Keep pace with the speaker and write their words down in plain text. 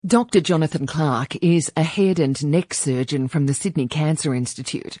Dr. Jonathan Clark is a head and neck surgeon from the Sydney Cancer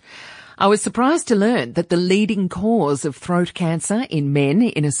Institute. I was surprised to learn that the leading cause of throat cancer in men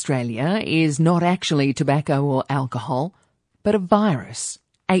in Australia is not actually tobacco or alcohol, but a virus,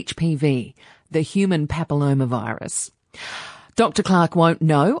 HPV, the human papilloma virus. Dr. Clark won't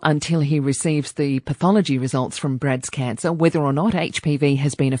know until he receives the pathology results from Brad's cancer whether or not HPV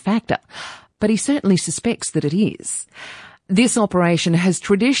has been a factor, but he certainly suspects that it is. This operation has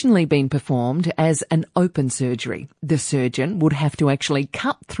traditionally been performed as an open surgery. The surgeon would have to actually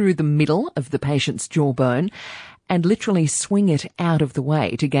cut through the middle of the patient's jawbone and literally swing it out of the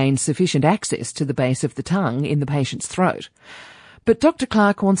way to gain sufficient access to the base of the tongue in the patient's throat. But Dr.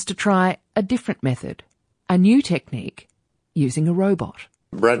 Clark wants to try a different method, a new technique, using a robot.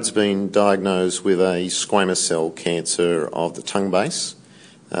 Brad's been diagnosed with a squamous cell cancer of the tongue base.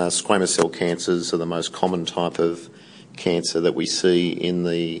 Squamous cell cancers are the most common type of cancer that we see in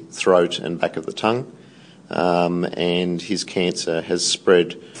the throat and back of the tongue, and his cancer has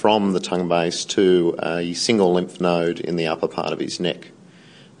spread from the tongue base to a single lymph node in the upper part of his neck.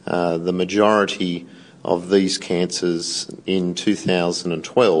 The majority of these cancers in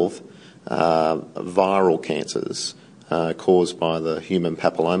 2012 are viral cancers caused by the human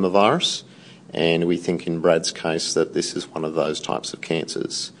papilloma virus, and we think in Brad's case that this is one of those types of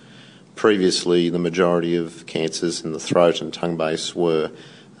cancers. Previously, the majority of cancers in the throat and tongue base were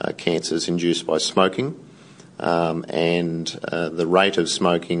cancers induced by smoking, and the rate of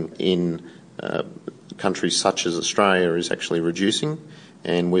smoking in countries such as Australia is actually reducing,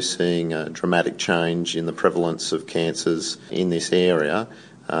 and we're seeing a dramatic change in the prevalence of cancers in this area,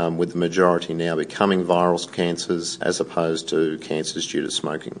 with the majority now becoming viral cancers as opposed to cancers due to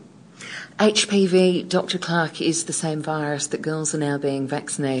smoking. HPV, Dr. Clark, is the same virus that girls are now being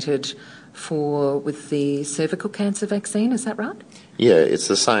vaccinated for with the cervical cancer vaccine, is that right? Yeah, it's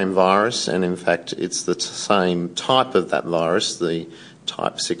the same virus, and in fact it's the same type of that virus, the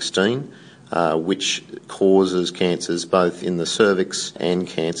type 16, which causes cancers both in the cervix and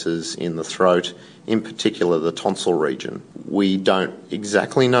cancers in the throat, in particular the tonsil region. We don't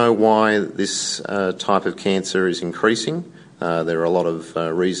exactly know why this type of cancer is increasing. There are a lot of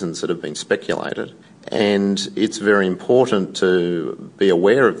reasons that have been speculated, and it's very important to be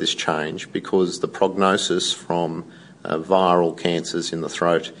aware of this change because the prognosis from viral cancers in the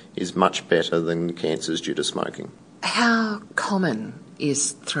throat is much better than cancers due to smoking. How common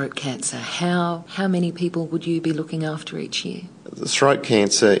is throat cancer? How many people would you be looking after each year? The throat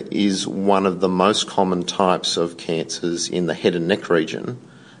cancer is one of the most common types of cancers in the head and neck region,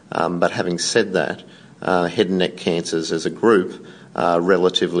 but having said that, head and neck cancers as a group are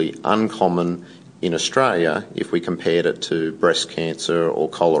relatively uncommon in Australia if we compared it to breast cancer or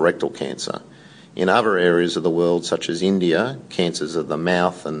colorectal cancer. In other areas of the world, such as India, cancers of the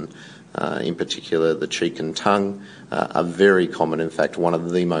mouth and in particular the cheek and tongue are very common, in fact one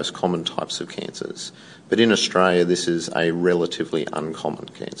of the most common types of cancers. But in Australia this is a relatively uncommon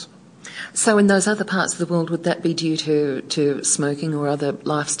cancer. So in those other parts of the world, would that be due to smoking or other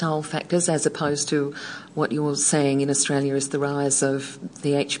lifestyle factors as opposed to what you're saying in Australia is the rise of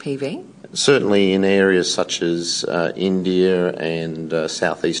the HPV? Certainly in areas such as India and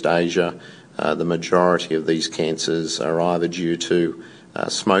Southeast Asia, the majority of these cancers are either due to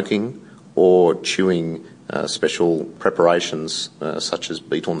smoking or chewing special preparations such as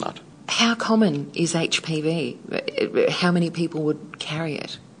betel nut. How common is HPV? How many people would carry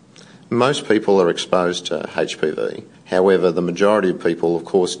it? Most people are exposed to HPV. However, the majority of people, of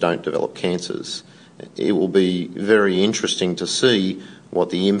course, don't develop cancers. It will be very interesting to see what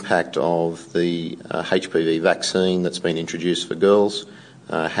the impact of the HPV vaccine that's been introduced for girls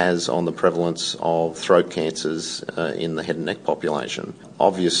has on the prevalence of throat cancers in the head and neck population.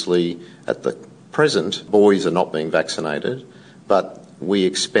 Obviously, at the present, boys are not being vaccinated, but we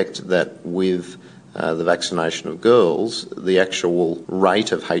expect that with the vaccination of girls, the actual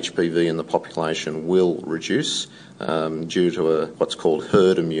rate of HPV in the population will reduce due to what's called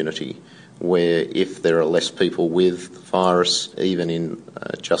herd immunity, where if there are less people with the virus, even in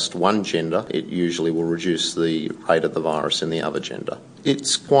just one gender, it usually will reduce the rate of the virus in the other gender.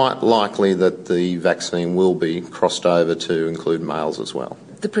 It's quite likely that the vaccine will be crossed over to include males as well.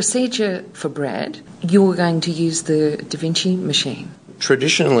 The procedure for Brad, you're going to use the Vinci machine.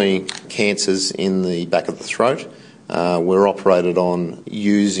 Traditionally, cancers in the back of the throat were operated on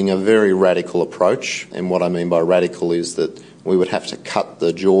using a very radical approach, and what I mean by radical is that we would have to cut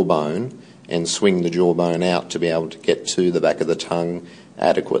the jawbone and swing the jawbone out to be able to get to the back of the tongue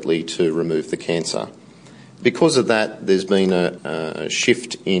adequately to remove the cancer. Because of that, there's been a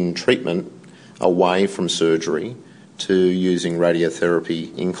shift in treatment away from surgery to using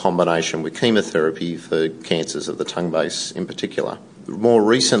radiotherapy in combination with chemotherapy for cancers of the tongue base in particular. More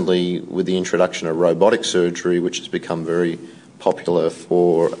recently, with the introduction of robotic surgery, which has become very popular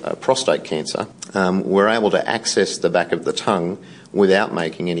for prostate cancer, we're able to access the back of the tongue without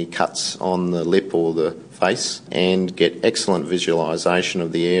making any cuts on the lip or the face and get excellent visualisation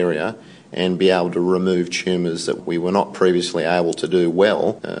of the area and be able to remove tumours that we were not previously able to do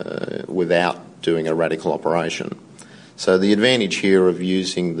well without doing a radical operation. So the advantage here of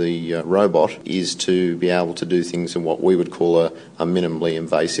using the robot is to be able to do things in what we would call a minimally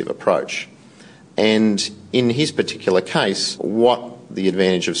invasive approach. And in his particular case, what the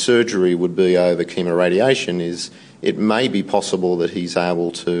advantage of surgery would be over chemo-radiation is it may be possible that he's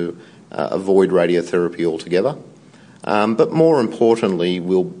able to avoid radiotherapy altogether, but more importantly,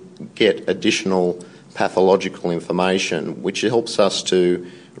 we'll get additional pathological information which helps us to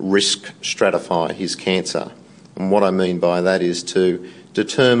risk-stratify his cancer. And what I mean by that is to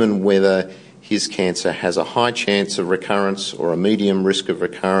determine whether his cancer has a high chance of recurrence or a medium risk of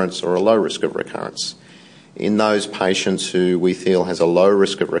recurrence or a low risk of recurrence. In those patients who we feel has a low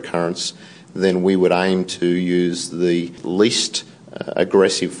risk of recurrence, then we would aim to use the least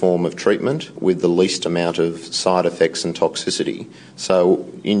aggressive form of treatment with the least amount of side effects and toxicity. So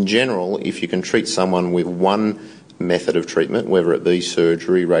in general, if you can treat someone with one method of treatment, whether it be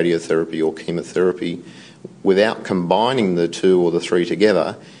surgery, radiotherapy or chemotherapy, without combining the two or the three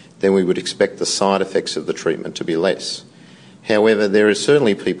together, then we would expect the side effects of the treatment to be less. However, there are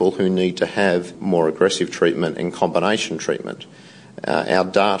certainly people who need to have more aggressive treatment and combination treatment. Our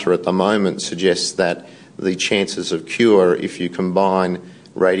data at the moment suggests that the chances of cure if you combine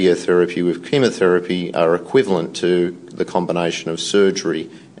radiotherapy with chemotherapy are equivalent to the combination of surgery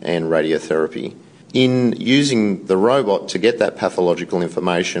and radiotherapy. In using the robot to get that pathological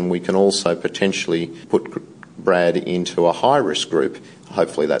information, we can also potentially put Brad into a high-risk group.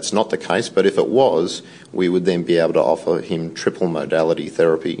 Hopefully that's not the case, but if it was, we would then be able to offer him triple-modality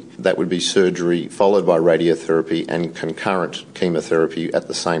therapy. That would be surgery followed by radiotherapy and concurrent chemotherapy at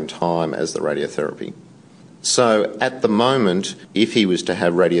the same time as the radiotherapy. So at the moment, if he was to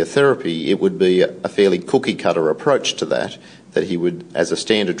have radiotherapy, it would be a fairly cookie-cutter approach to that he would, as a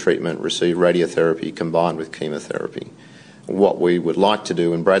standard treatment, receive radiotherapy combined with chemotherapy. What we would like to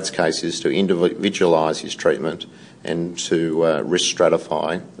do in Brad's case is to individualise his treatment and to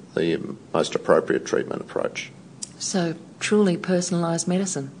risk-stratify the most appropriate treatment approach. So, truly personalised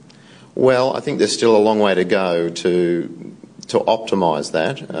medicine? Well, I think there's still a long way to go to optimise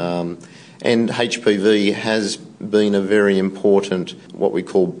that. And HPV has been a very important, what we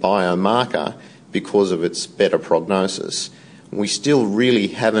call biomarker, because of its better prognosis. We still really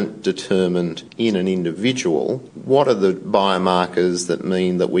haven't determined in an individual what are the biomarkers that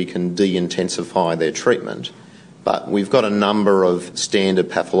mean that we can de-intensify their treatment. But we've got a number of standard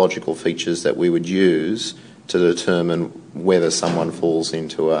pathological features that we would use to determine whether someone falls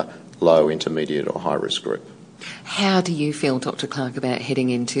into a low, intermediate or high risk group. How do you feel, Dr. Clark, about heading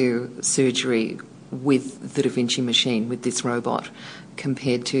into surgery with the Da Vinci machine, with this robot,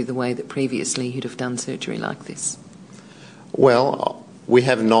 compared to the way that previously you'd have done surgery like this? Well, we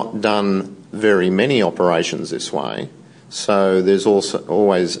have not done very many operations this way, so there's also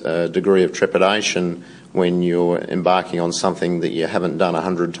always a degree of trepidation when you're embarking on something that you haven't done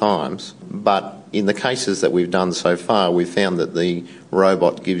 100 times. But in the cases that we've done so far, we've found that the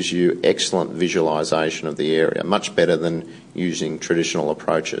robot gives you excellent visualisation of the area, much better than using traditional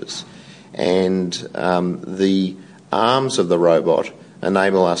approaches. And the arms of the robot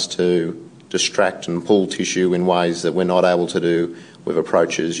enable us to distract and pull tissue in ways that we're not able to do with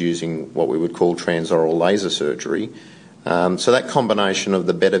approaches using what we would call transoral laser surgery. So that combination of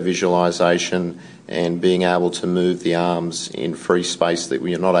the better visualisation and being able to move the arms in free space that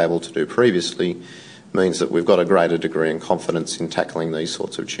we are not able to do previously means that we've got a greater degree of confidence in tackling these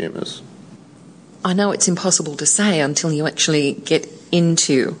sorts of tumours. I know it's impossible to say until you actually get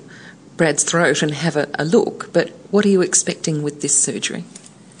into Brad's throat and have a look, but what are you expecting with this surgery?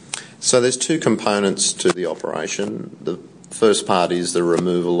 So there's two components to the operation. The first part is the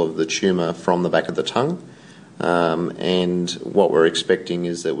removal of the tumour from the back of the tongue. And what we're expecting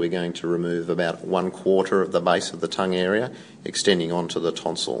is that we're going to remove about 1/4 of the base of the tongue area, extending onto the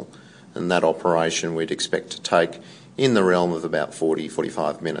tonsil. And that operation we'd expect to take in the realm of about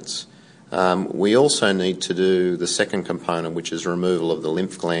 40-45 minutes. We also need to do the second component, which is removal of the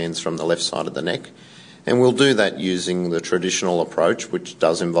lymph glands from the left side of the neck. And we'll do that using the traditional approach, which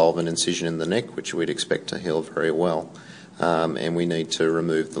does involve an incision in the neck, which we'd expect to heal very well. And we need to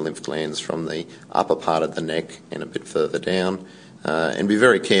remove the lymph glands from the upper part of the neck and a bit further down. and be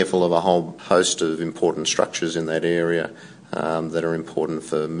very careful of a whole host of important structures in that area that are important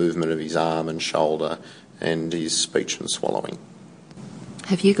for movement of his arm and shoulder and his speech and swallowing.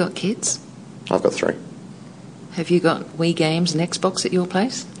 Have you got kids? I've got 3. Have you got Wii games and Xbox at your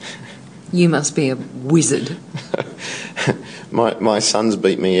place? You must be a wizard. My sons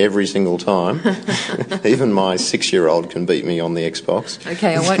beat me every single time. Even my 6-year-old can beat me on the Xbox.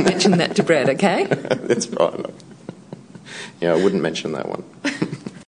 Okay, I won't mention that to Brad, okay? That's right. Yeah, I wouldn't mention that one.